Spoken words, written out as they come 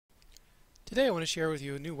Today I want to share with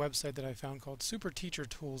you a new website that I found called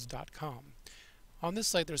SuperTeacherTools.com. On this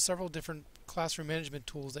site there's several different classroom management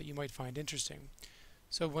tools that you might find interesting.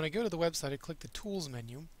 So when I go to the website I click the Tools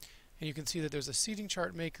menu and you can see that there's a seating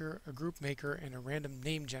chart maker, a group maker, and a random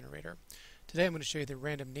name generator. Today I'm going to show you the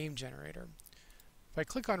random name generator. If I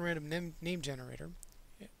click on random name generator,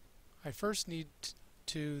 I first need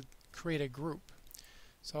to create a group.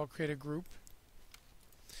 So I'll create a group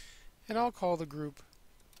and I'll call the group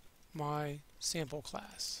my sample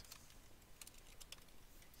class.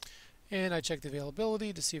 And I check the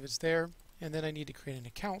availability to see if it's there, and then I need to create an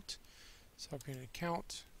account. So I'll create an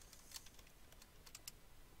account.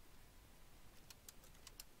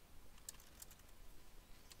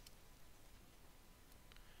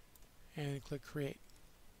 And click create.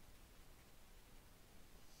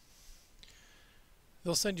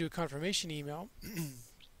 They'll send you a confirmation email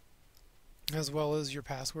as well as your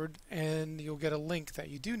password, and you'll get a link that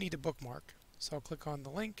you do need to bookmark. So I'll click on the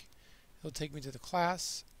link. It'll take me to the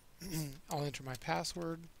class. I'll enter my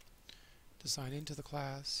password to sign into the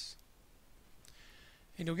class.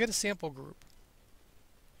 And you'll get a sample group.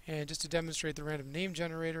 And just to demonstrate the random name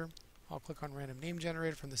generator, I'll click on random name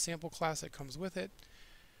generator from the sample class that comes with it.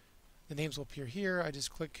 The names will appear here. I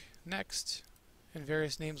just click next, and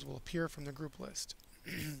various names will appear from the group list.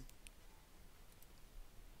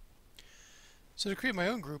 So to create my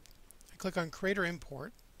own group, I click on Create or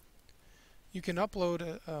Import. You can upload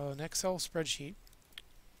an Excel spreadsheet,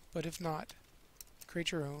 but if not,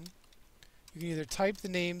 create your own. You can either type the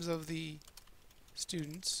names of the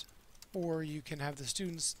students, or you can have the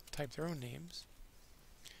students type their own names.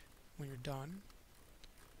 When you're done,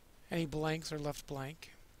 any blanks are left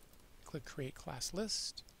blank. Click Create Class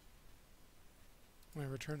List. When I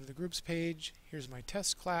return to the Groups page, here's my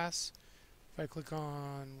test class. If I click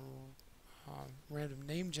on Random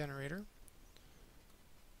Name Generator,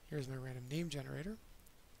 here's my random name generator.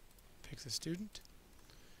 Picks a student.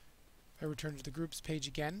 If I return to the Groups page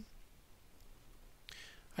again,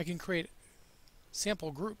 I can create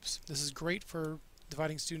sample groups. This is great for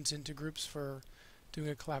dividing students into groups for doing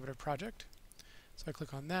a collaborative project. So I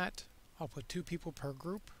click on that. I'll put 2 people per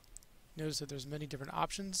group. Notice that there's many different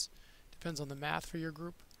options. Depends on the math for your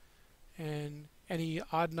group. And any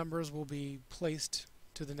odd numbers will be placed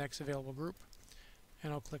to the next available group.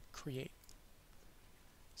 And I'll click Create.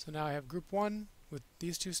 So now I have group 1 with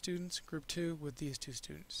these 2 students, group 2 with these 2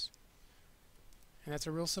 students. And that's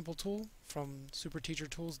a real simple tool from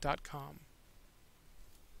SuperTeacherTools.com.